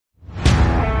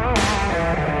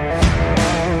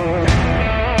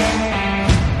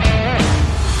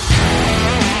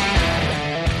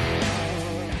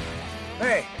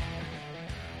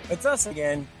us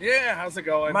again. Yeah, how's it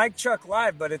going? Mike Chuck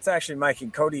Live, but it's actually Mike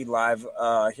and Cody Live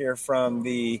here from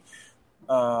the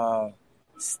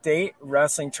State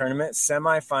Wrestling Tournament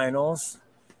Semifinals.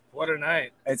 What a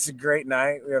night. It's a great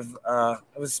night. We have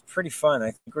it was pretty fun.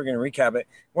 I think we're going to recap it.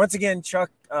 Once again,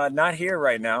 Chuck not here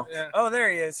right now. Yeah. Oh,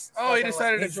 there he is. Oh, he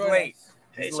decided to He's join late. us.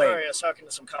 Hey, He's sorry, late. I was talking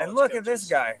to some college And look coaches. at this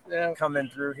guy Yeah. coming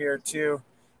through here too.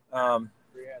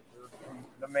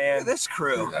 The man. Look at this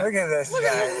crew. Look at this Look guy.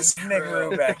 at this It's Nick crew.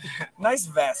 Rubeck. Nice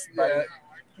vest, buddy.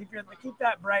 Yeah. Keep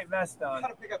that bright vest on. How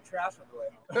to pick up trash on the way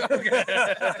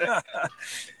home.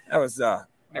 That was our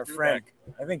Nick friend.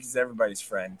 I think he's everybody's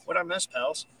friend. What I miss,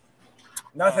 pals?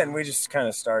 Nothing. We just kind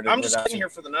of started. I'm just without sitting you. here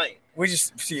for the night. We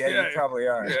just yeah, Yeah. you probably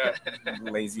are. Yeah.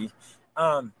 Lazy.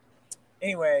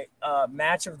 Anyway,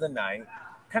 match of the night.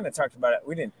 Kind of talked about it.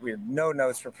 We had no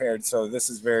notes prepared, so this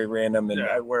is very random, and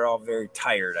Yeah. we're all very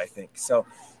tired, I think. So,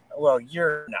 well,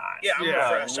 you're not. Yeah, I'm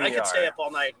Yeah, refreshed. I we could stay are. up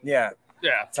all night. Yeah.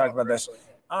 Yeah. Talk about this.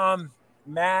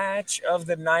 Match of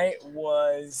the night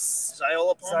was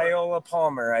Ziola Palmer. Ziola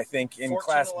Palmer, I think, in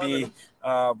Class B,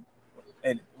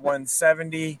 at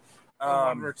 170.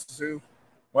 1 versus 2.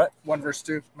 What? 1 versus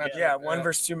 2. matchup. Yeah, 1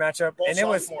 versus 2 matchup, Both and it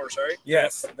was sophomores, right?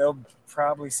 yes, they'll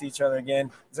probably see each other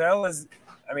again. Ziola's,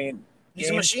 I mean, He's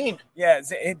a machine. yeah,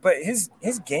 but his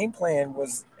game plan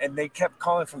was, and they kept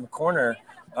calling from the corner,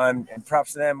 and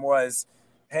props to them was,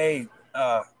 hey,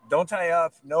 don't tie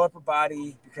up, no upper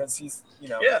body, because he's,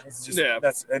 it's just,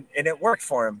 that's, and it worked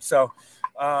for him. So,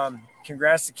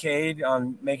 congrats to Cade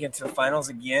on making it to the finals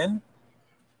again.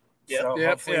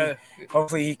 Yeah. So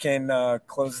hopefully he can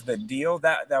close the deal.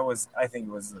 That was, I think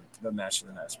it was the match of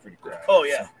the night. It's pretty cool. Oh,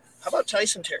 yeah. How about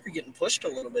Tyson Terry getting pushed a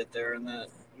little bit there in that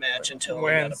match until he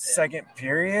got a pin? Second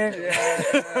period?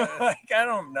 Like, I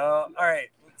don't know. All right.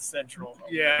 Central.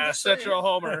 Yeah, Central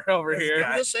Homer over This here.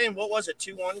 guy. I'm just saying, what was it,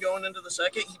 2-1 going into the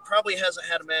second? He probably hasn't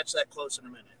had a match that close in a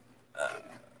minute.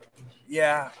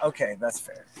 Yeah. Okay. That's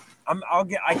fair.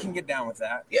 I can get down with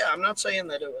that. Yeah, I'm not saying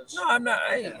that it was. No, I'm not.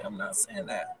 I'm not saying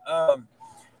that.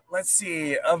 Let's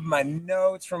see. Of my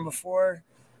notes from before,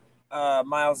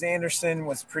 Miles Anderson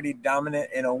was pretty dominant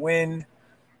in a win.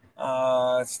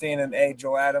 Staying in A.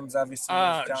 Joe Adams, obviously.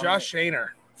 was dominant. Josh Shaner.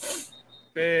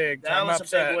 Big That time was a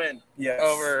upset big win. Yes.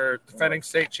 over defending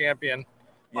state champion.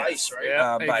 Bice, right?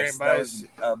 Yeah, Bice. Adrian That Bice. was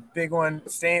a big one.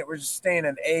 We're just staying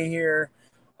in A here.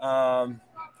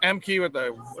 MK with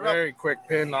a very quick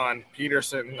pin on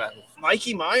Peterson.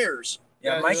 Mikey Myers.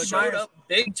 Yeah, Yeah, Mikey he Showed Myers. up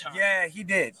big time. Yeah, he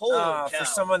did. Holy cow. For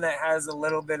someone that has a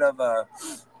little bit of a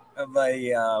what do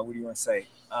you want to say?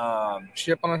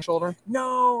 Chip on his shoulder.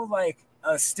 No, like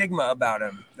a stigma about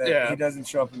him that he doesn't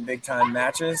show up in big time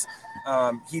matches.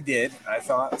 He did, I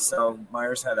thought. So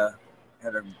Myers had a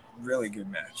really good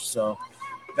match. So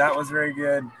that was very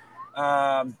good.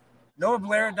 Noah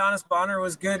Blair, Adonis Bonner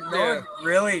was good. Noah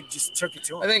really just took it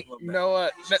to him. I think a little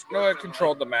bit. Noah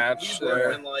controlled the match He's there.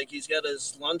 working like he's got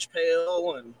his lunch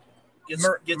pail and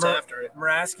gets after it.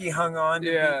 Muraski hung on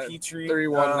to beat Petrie.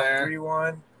 3-1 there.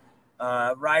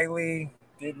 3-1. Riley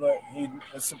did what he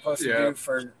was supposed to do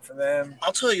for them.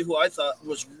 I'll tell you who I thought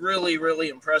was really, really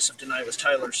impressive tonight was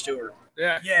Tyler Stewart.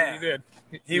 Yeah, Yeah. he did.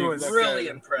 He was really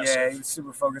impressive. Yeah, he's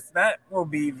super focused. That will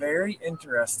be very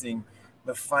interesting,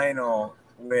 the final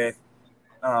with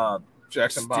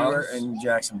Jackson Stewart Boss. and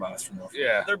Jackson Boss from Norfolk.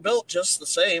 Yeah. They're built just the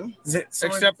same. Is it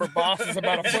someone- Except for Boss is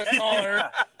about a foot taller.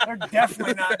 They're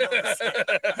definitely not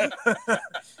those.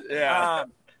 Yeah.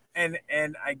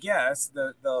 And I guess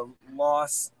the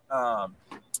loss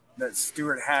that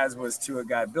Stewart has was to a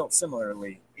guy built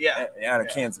similarly out of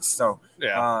Kansas. So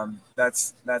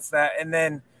that's that. And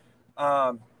then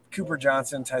Cooper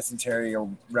Johnson, Tyson Terry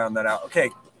will round that out. Okay.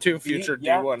 2 future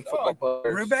D1 football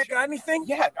players. Rubeck, got anything?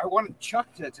 Yeah, I wanted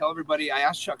Chuck to tell everybody. I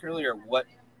asked Chuck earlier what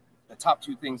the top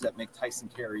 2 things that make Tyson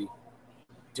Terry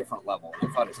different level. I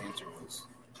thought his answer was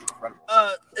incredible.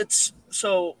 It's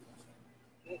so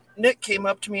Nick came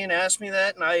up to me and asked me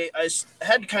that, and I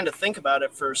had to kind of think about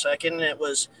it for a second. And it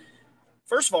was,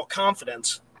 first of all,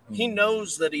 confidence. He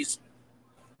knows that he's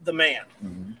the man.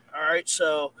 Mm-hmm. All right,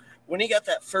 so when he got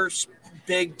that first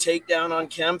big takedown on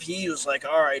Kemp, he was like,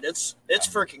 all right, it's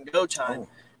freaking go time.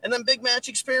 And then big match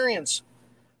experience.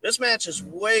 This match is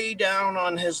way down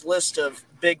on his list of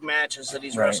big matches that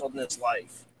he's wrestled in his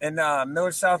life. And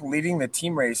Miller South leading the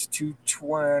team race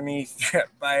 220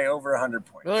 by over 100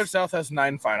 points. Miller South has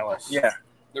 9 finalists. Yeah.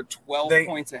 They're 12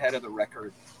 points ahead of the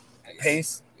record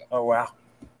pace. Oh, wow.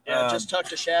 Yeah, just talked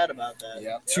to Shad about that.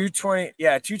 Yeah.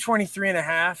 223 and a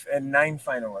half and 9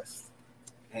 finalists.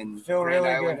 And Feel Grand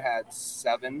really Island good. had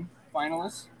 7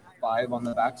 finalists, 5 on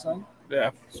the backside.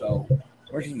 Yeah. So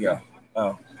where'd he go?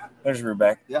 Oh, there's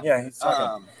Rubeck. Yeah. Yeah, he's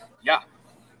talking.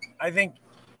 I mean,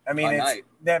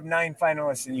 they have 9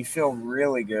 finalists, and you feel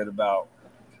really good about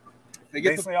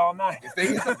basically all 9. If they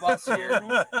get the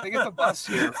bus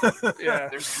here, yeah,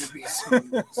 there's going to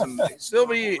be some still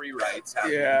be rewrites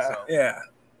happening. Yeah.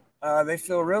 They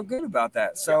feel real good about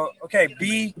that. So, okay,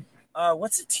 B,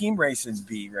 what's the team race in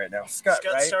B right now? Scott's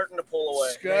right? starting to pull away.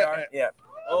 Scott, yeah.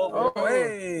 Oh,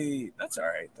 hey, that's all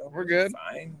right, though. We're good.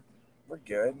 Fine. We're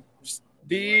good.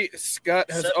 D. Scott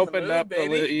has opened up the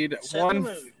lead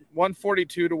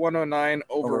 142 to 109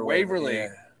 over Waverly.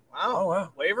 Yeah. Wow. Oh,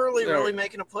 wow. Waverly really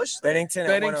making a push there. Bennington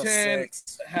at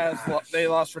 106. They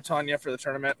lost for Tanya for the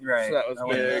tournament. Right. So that was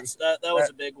big. That was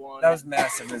a big one. That was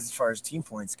massive as far as team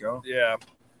points go. Yeah.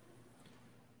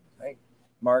 Hey,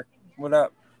 Mark, what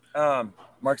up?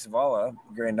 Mark Zavala,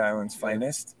 Grand Island's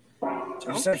finest.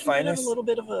 You said finest? A little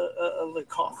bit of a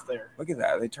cough there. Look at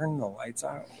that. They turned the lights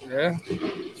out. Yeah.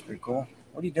 It's pretty cool.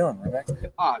 What are you doing, Rebecca?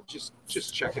 Just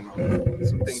checking on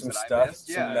some things that I missed.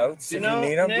 Some notes if you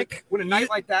need them. Nick, when a night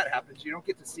like that happens, you don't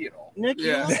get to see it all. Nick,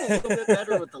 you look a little bit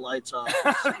better with the lights off.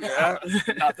 Yeah,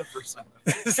 not the first time.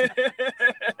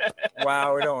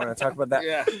 Wow, we don't want to talk about that.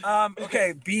 Yeah.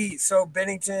 Okay, B. So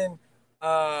Bennington.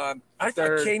 I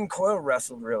thought Caden Coyle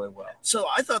wrestled really well. So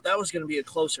I thought that was going to be a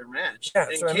closer match. Yeah,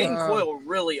 and so Caden Coyle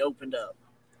really opened up.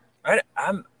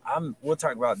 We'll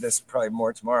talk about this probably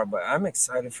more tomorrow, but I'm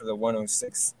excited for the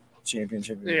 106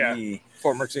 championship. Yeah.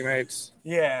 Former teammates.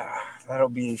 Yeah, that'll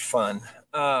be fun.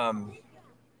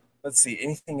 Let's see.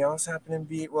 Anything else happen in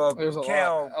B? Well, there's a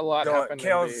lot happened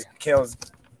in B. Kale's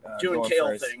doing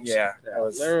Kale things. Yeah,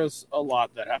 there was a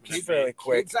lot that happened. He's fairly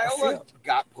quick. Ziola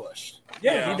got pushed.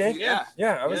 Yeah, he did. Yeah,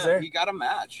 I was there. He got a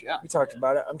match. Yeah, we talked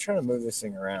about it. I'm trying to move this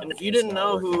thing around. And if you didn't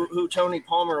know who Tony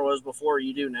Palmer was before,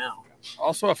 you do now.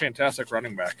 Also a fantastic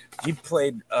running back. He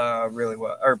played really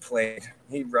well,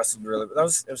 He wrestled really well.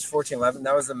 It was 14-11.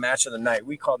 That was the match of the night.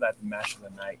 We called that the match of the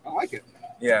night. I like it.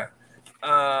 Yeah.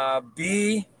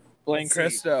 B. Blaine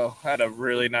Christo had a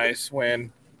really nice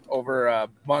win over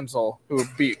Munzel, who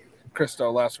beat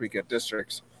Christo last week at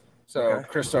districts. So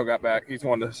Christo got back. He's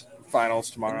going to finals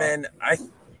tomorrow. And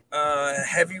then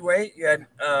heavyweight, you had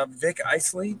Vic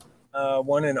Isley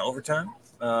won in overtime.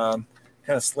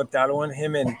 Kind of slipped out of one.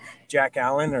 Him and Jack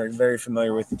Allen are very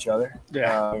familiar with each other.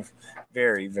 Yeah.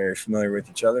 Very, very familiar with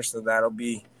each other. So that'll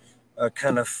be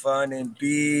kind of fun. And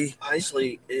B.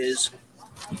 Isley is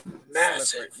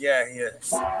massive. Yeah, he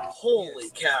is. Holy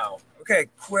cow. Okay,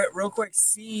 real quick.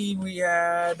 C, we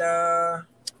had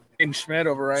Aiden Schmidt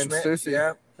over Ryan Stussy.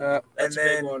 Yeah. That's and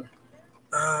then,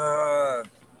 a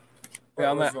big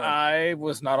one. I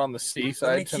was not on the C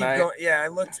side tonight. I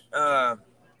looked.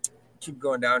 Keep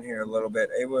going down here a little bit.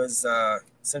 It was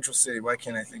Central City. Why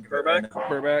can't I think of it right now?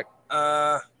 Burbank.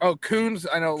 Coons.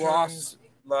 I know Lost.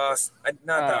 Not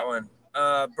that one.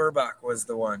 Burbach was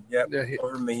the one. Yep. Yeah,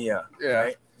 over Mejia. Yeah.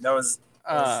 Right? That was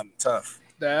tough.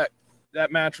 That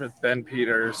match with Ben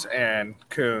Peters and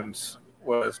Coons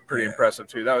was pretty impressive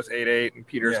too. That was 8-8, and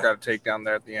Peters got a takedown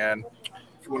there at the end.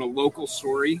 If you want a local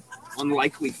story,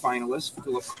 unlikely finalist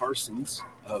Philip Parsons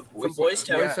from Boys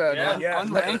Town. Yeah.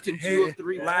 Unranked in 2 of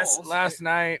 3 last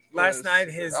night.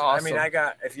 His. Awesome. I mean, I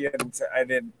got. If you hadn't, I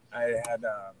did. I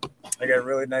got a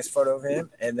really nice photo of him,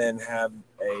 and then have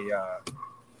a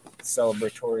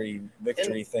celebratory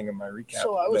victory thing in my recap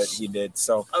that he did.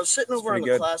 So I was sitting over on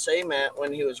the Class A mat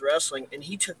when he was wrestling, and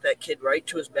he took that kid right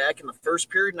to his back in the first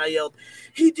period, and I yelled,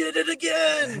 "He did it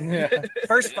again!" Yeah.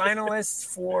 First finalist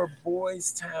for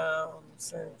Boys Town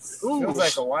since feels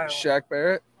like a while. Shaq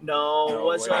Barrett? No,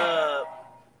 was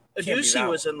Aducey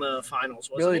was in the finals,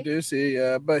 wasn't Billy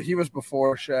Ducey, but he was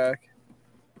before Shaq.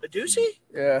 Aducey?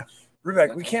 Yeah.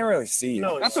 Rebecca, we can't really see you.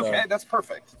 No, that's okay. That's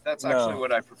perfect. That's actually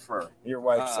what I prefer. Your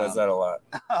wife says that a lot.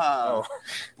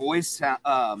 Boys Town.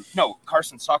 No,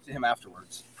 Carson's talked to him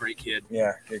afterwards. Great kid.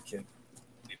 Yeah, good kid.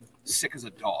 Sick as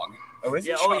a dog. Oh, is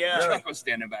he? Chuck was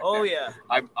standing back there. Yeah.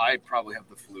 I probably have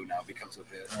the flu now because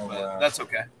of it. But that's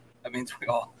okay. That means we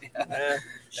all. Yeah.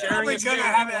 We're gonna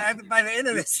have it by the end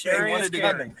of this. He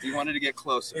wanted to get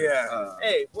closer. Yeah.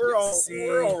 Hey, we're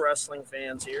all wrestling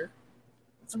fans here.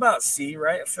 It's about C,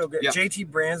 right? I feel good. Yeah. JT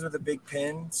Brands with a big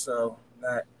pin, so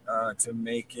that to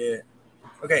make it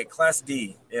okay. Class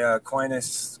D, yeah.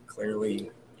 Aquinas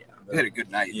clearly. They had a good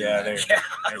night. Yeah, they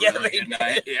good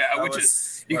night. Yeah, which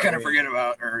is you kind of forget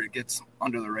about, or it gets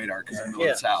under the radar because they're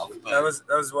north south. But that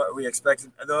was what we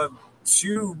expected. The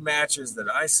 2 matches that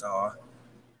I saw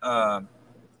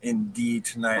in D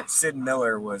tonight, Sid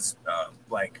Miller was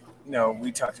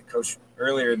we talked to Coach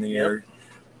earlier in the year.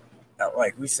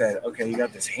 Like we said, okay, you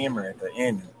got this hammer at the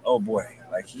end. Oh boy,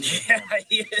 like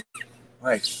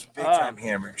like big time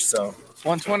hammer. So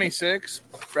 126.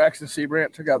 Braxton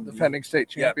Seabrant took out the defending state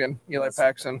champion Eli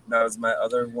Paxson. That was my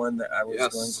other one that I was going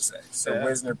to say. So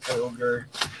Wisner Pilger.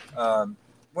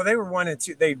 Well, they were 1 and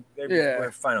 2. They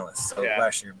were finalists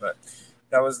last year, but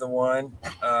that was the one.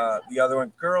 The other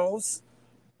one, girls.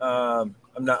 I'm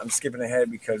skipping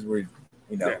ahead because we're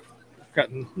in a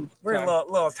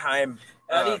little time.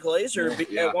 Addie Glazer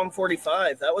at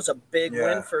 145. That was a big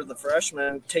win for the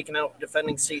freshman, taking out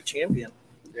defending state champion.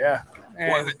 Yeah.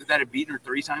 That had beaten her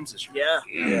 3 times this year.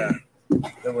 Yeah.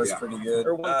 That was pretty good.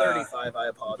 Or 135, I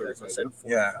apologize. I said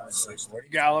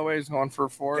 45. Galloway's going for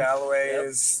 4. Galloway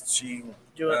is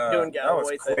doing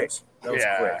Galloway things. That was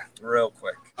quick, real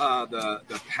quick.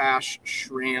 The Pash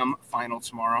Shram final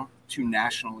tomorrow. 2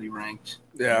 nationally ranked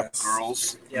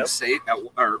girls in the state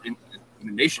in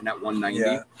the nation at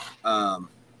 190. Yeah.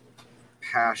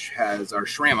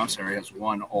 Shram has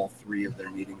won all 3 of their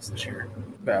meetings this year.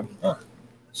 Yeah. Huh.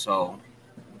 So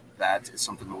that is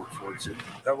something to look forward to.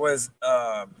 That was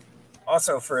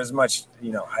also for as much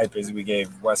hype as we gave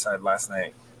Westside last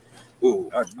night.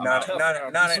 Ooh,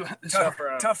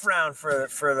 tough round for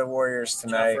the Warriors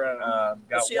tonight.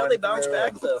 We'll see how they bounce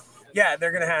back though. Yeah,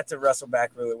 they're gonna have to wrestle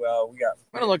back really well.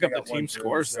 I'm gonna look up the team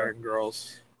scores there in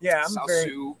girls. Yeah,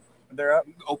 they're up.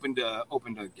 Open to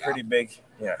gap. Pretty big.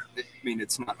 Yeah. I mean,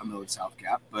 it's not a Millard South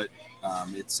gap, but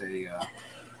it's a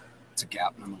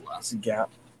gap nonetheless. Gap.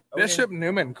 Bishop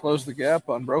Newman closed the gap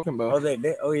on Broken Bow. Oh, they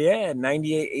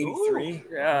 98-83.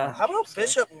 Yeah. How about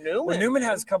Bishop Newman? Well, Newman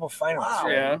has a couple finals.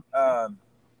 Wow.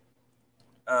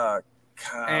 Yeah.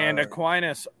 And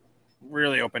Aquinas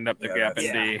really opened up the gap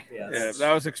in D. Yeah,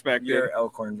 that was expected. Your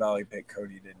Elkhorn Valley pick,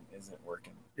 Cody, isn't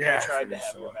working. Yeah. I tried to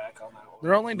have you back on that one.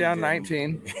 They're only down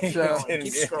 19. So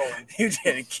keep scrolling. You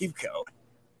didn't keep going.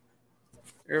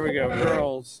 Here we go,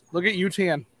 girls. Look at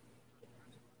UTN.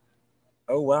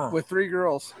 Oh wow! With 3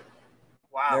 girls.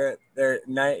 Wow. They're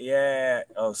not. Yeah.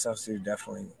 Oh, South Sioux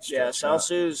definitely. Yeah, South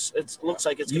Sioux's. It looks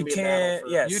like it's gonna be a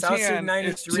battle for South Sioux UTN 93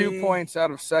 is 2 points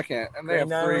out of second, and they have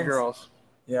 3 girls.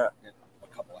 Yeah. A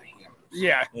couple of hammers.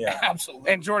 Yeah,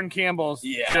 absolutely. And Jordan Campbell's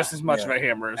just as much of a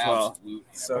hammer as well.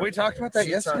 So we talked about that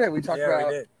yesterday. We talked about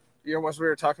we did. Once we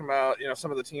were talking about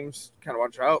some of the teams kind of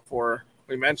watch out for.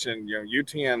 We mentioned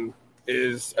UTN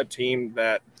is a team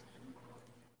that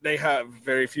they have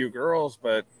very few girls,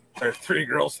 but their 3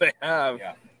 girls they have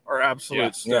are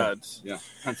absolute studs. Yeah,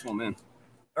 pencil them in.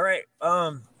 All right.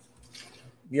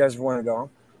 You guys want to go?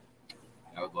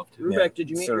 I would love to. Rubeck, did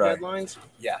you meet your deadlines?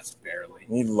 Yes, barely.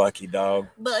 You lucky dog.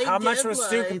 How much was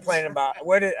Stu complaining about?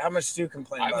 How much Stu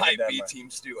complained about? I might be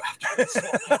Team Stu after this one.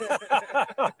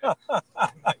 I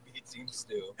might be Team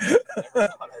Stu. I never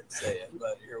thought I'd say it,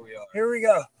 but here we are. Here we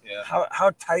go. Yeah.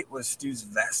 How tight was Stu's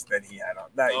vest that he had on?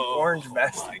 That orange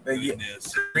vest, the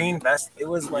green vest. It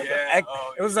was like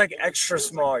it was like extra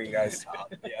small, you guys.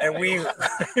 And we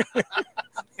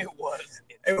it was.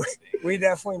 We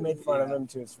definitely made fun of him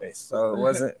to his face, so it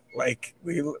wasn't like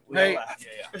we laughed.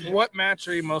 What match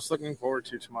are you most looking forward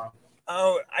to tomorrow?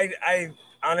 Oh, I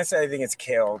honestly I think it's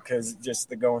Kale because just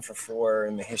the going for 4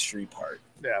 and the history part.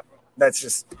 Yeah, that's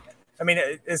just. I mean,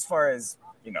 as far as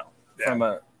from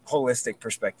a holistic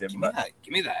perspective,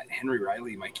 give me that Henry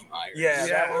Riley, Mikey Myers. Yeah,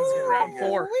 that one's gonna round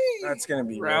 4. That's gonna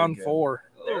be round really 4.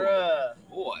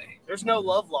 There's no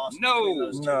love lost.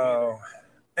 No.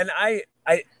 And I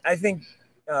think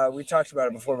we talked about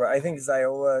it before, but I think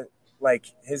Ziola,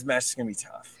 his match is gonna be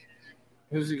tough.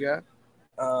 Who's he got?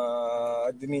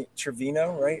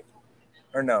 Trevino, right?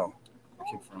 Or no?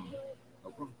 Came from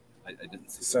Oakland. I didn't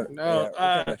see. So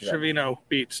Trevino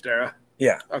beat Stara.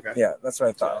 Yeah. Okay. Yeah, that's what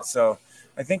I thought. So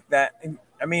I think that.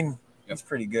 I mean, it's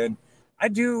pretty good.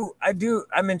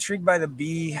 I'm intrigued by the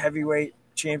B heavyweight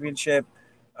championship.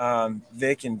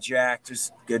 Vic and Jack,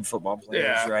 just good football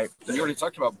players, right? You already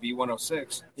talked about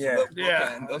B106. Yeah.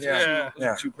 Those are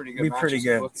 2 pretty good matches. Pretty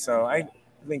good. So I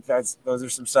think those are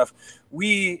some stuff.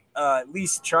 We at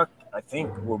least Chuck, I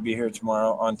think, will be here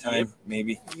tomorrow on time,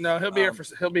 maybe. No, he'll be here for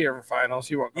finals.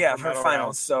 He won't. For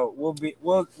finals. So we'll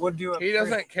do it. He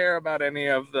doesn't care about any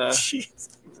of the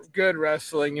good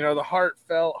wrestling. The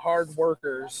heartfelt hard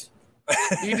workers.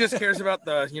 He just cares about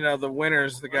the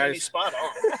winners, the guys. He's spot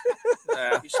on.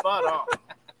 He's spot on.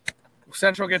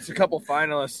 Central gets a couple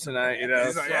finalists tonight,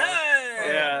 He's like,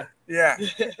 yeah.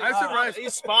 I'm surprised.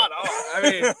 He's spot on. I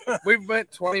mean, we've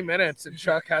went 20 minutes and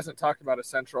Chuck hasn't talked about a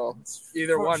Central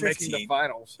making the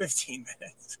finals. 15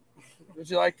 minutes. Would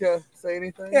you like to say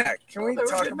anything? Yeah, can we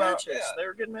talk about matches? They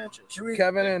were good matches.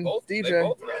 Kevin and DJ. They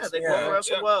both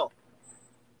wrestled well.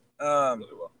 I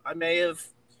may have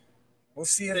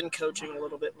been coaching a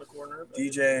little bit in the corner.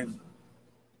 DJ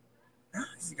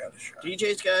He's got a shot.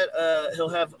 DJ's got. He'll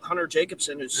have Hunter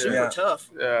Jacobson, who's super tough.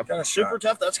 Yeah, Got a super shot.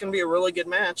 tough. That's going to be a really good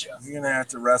match. He's gonna have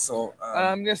to wrestle.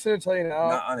 I'm just gonna tell you now.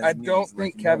 not on his I knees don't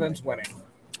like think Kevin's winning.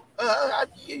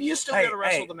 You still Hey, got to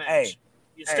wrestle hey, the match. hey,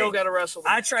 you still hey. got to wrestle. The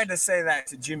I match. tried to say that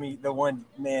to Jimmy, the one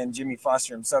man, Jimmy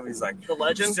Foster himself. He's like, The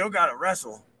legend? You still got to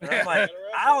wrestle. And I'm Yeah. like,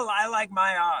 I like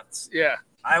my odds. Yeah.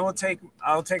 I'll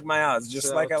take my odds, just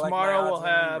So like I like my tomorrow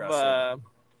odds.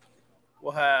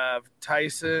 we'll have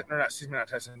Tyson, or not? Excuse me, not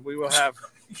Tyson. We will have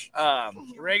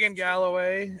Reagan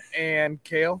Galloway and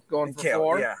Kale going for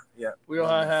 4. Yeah. We'll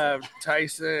have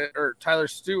Tyson or Tyler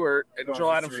Stewart and Going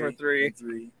Joel Adams for 3.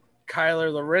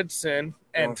 Kyler Laridson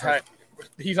and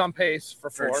he's on pace for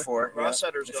 4. Ross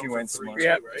Setter's if he going wins for 3, tomorrow.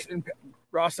 Yeah, right? and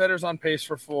Ross Setter's on pace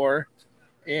for 4,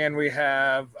 and we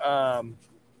have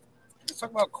Let's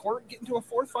talk about Court getting to a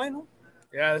 4th final.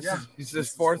 he's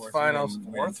his 4th finals.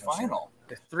 4th final.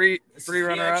 3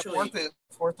 runner up. actually-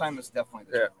 Fourth time is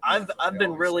definitely the I've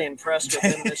been really impressed with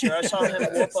him this year. I saw him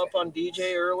whoop up on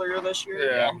DJ earlier this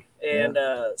year. Yeah. And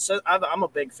so I'm a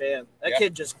big fan. That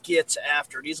kid just gets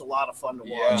after it. He's a lot of fun to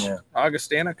watch. Yeah.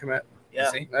 Augustana commit. Yeah.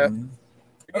 See?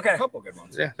 Okay. A couple good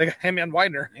ones. Yeah, they got him and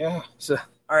Widener. Yeah. So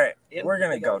All right. And We're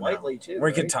going to they got go now. Whiteley, too,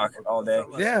 We can right? talk all day.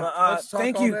 yeah, But, let's talk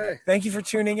thank all you. day. Thank you for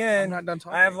tuning I'm in. not done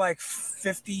talking. I have like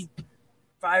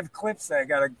 55 clips that I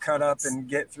got to cut up and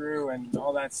get through and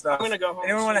all that stuff. I'm gonna go home.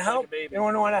 Anyone and want to sleep like help? a baby.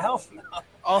 Anyone want to help?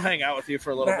 I'll hang out with you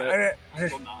for a little bit. I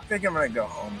think I'm going to go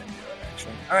home and do it,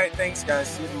 actually. All right. Thanks, guys.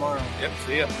 See you tomorrow. Yep,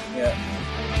 see ya. Yeah.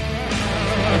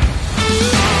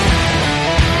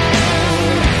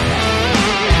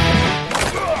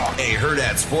 A Herd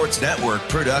at Sports Network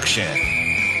production.